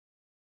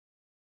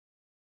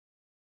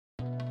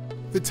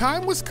The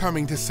time was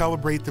coming to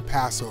celebrate the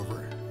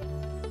Passover.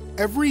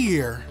 Every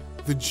year,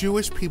 the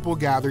Jewish people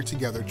gathered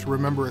together to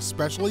remember a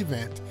special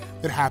event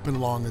that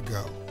happened long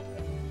ago.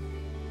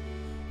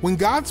 When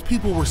God's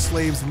people were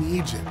slaves in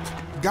Egypt,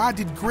 God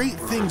did great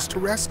things to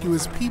rescue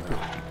his people.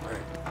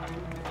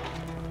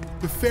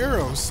 The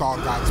Pharaoh saw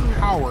God's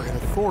power and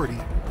authority,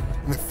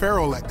 and the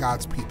Pharaoh let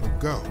God's people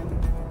go.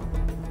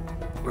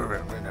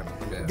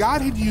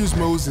 God had used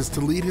Moses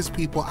to lead his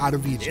people out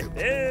of Egypt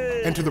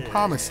and to the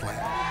Promised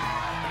Land.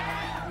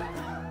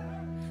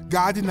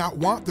 God did not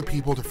want the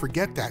people to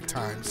forget that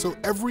time, so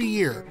every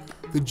year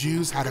the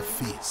Jews had a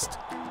feast.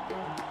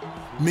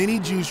 Many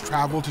Jews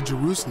traveled to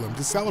Jerusalem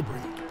to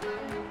celebrate.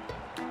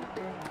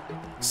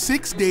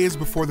 6 days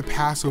before the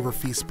Passover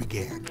feast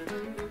began,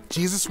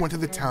 Jesus went to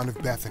the town of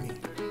Bethany.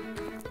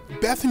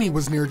 Bethany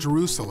was near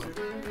Jerusalem,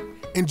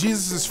 and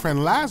Jesus'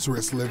 friend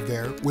Lazarus lived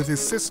there with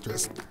his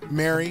sisters,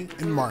 Mary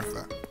and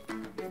Martha.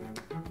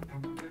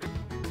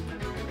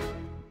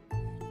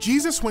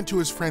 Jesus went to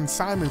his friend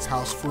Simon's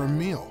house for a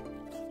meal.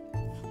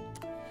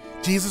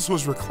 Jesus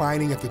was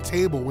reclining at the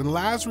table when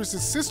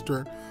Lazarus'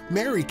 sister,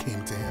 Mary,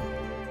 came to him.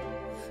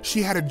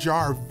 She had a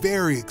jar of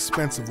very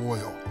expensive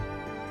oil.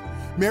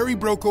 Mary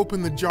broke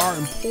open the jar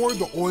and poured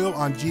the oil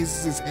on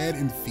Jesus' head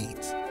and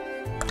feet.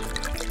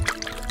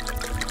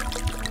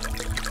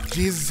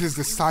 Jesus'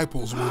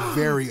 disciples were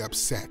very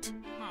upset.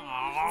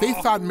 They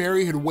thought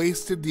Mary had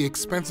wasted the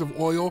expensive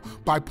oil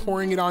by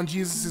pouring it on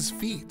Jesus'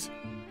 feet.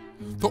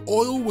 The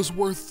oil was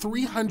worth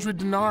 300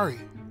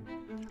 denarii,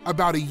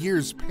 about a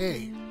year's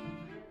pay.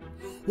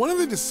 One of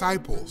the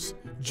disciples,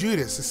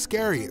 Judas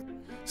Iscariot,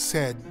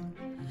 said,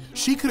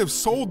 "She could have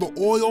sold the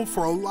oil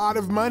for a lot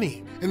of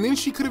money, and then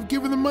she could have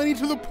given the money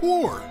to the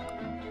poor."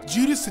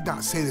 Judas did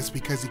not say this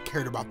because he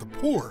cared about the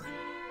poor.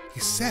 He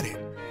said it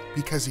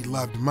because he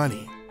loved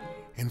money.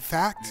 In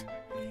fact,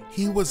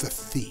 he was a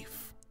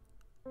thief.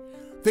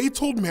 They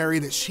told Mary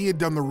that she had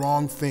done the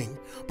wrong thing,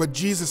 but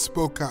Jesus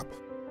spoke up.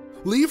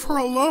 "Leave her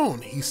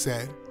alone," he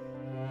said.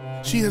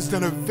 "She has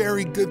done a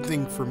very good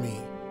thing for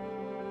me."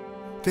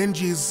 Then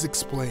Jesus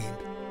explained,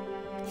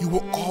 "You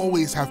will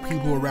always have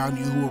people around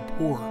you who are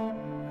poor,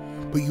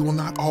 but you will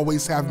not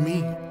always have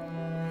me.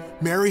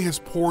 Mary has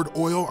poured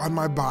oil on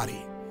my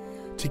body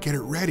to get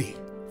it ready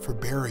for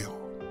burial."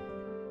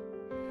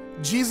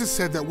 Jesus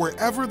said that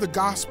wherever the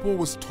gospel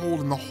was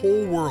told in the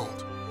whole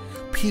world,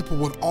 people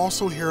would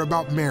also hear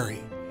about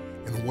Mary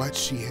and what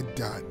she had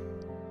done.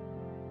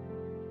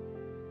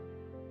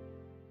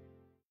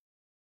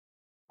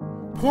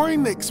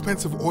 Pouring the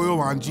expensive oil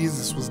on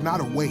Jesus was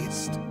not a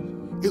waste.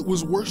 It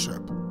was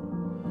worship.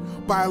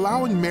 By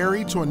allowing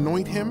Mary to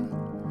anoint him,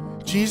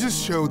 Jesus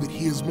showed that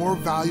he is more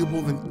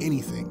valuable than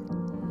anything.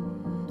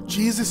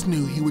 Jesus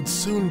knew he would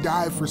soon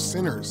die for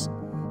sinners,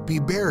 be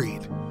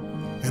buried,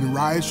 and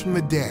rise from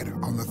the dead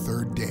on the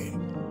third day.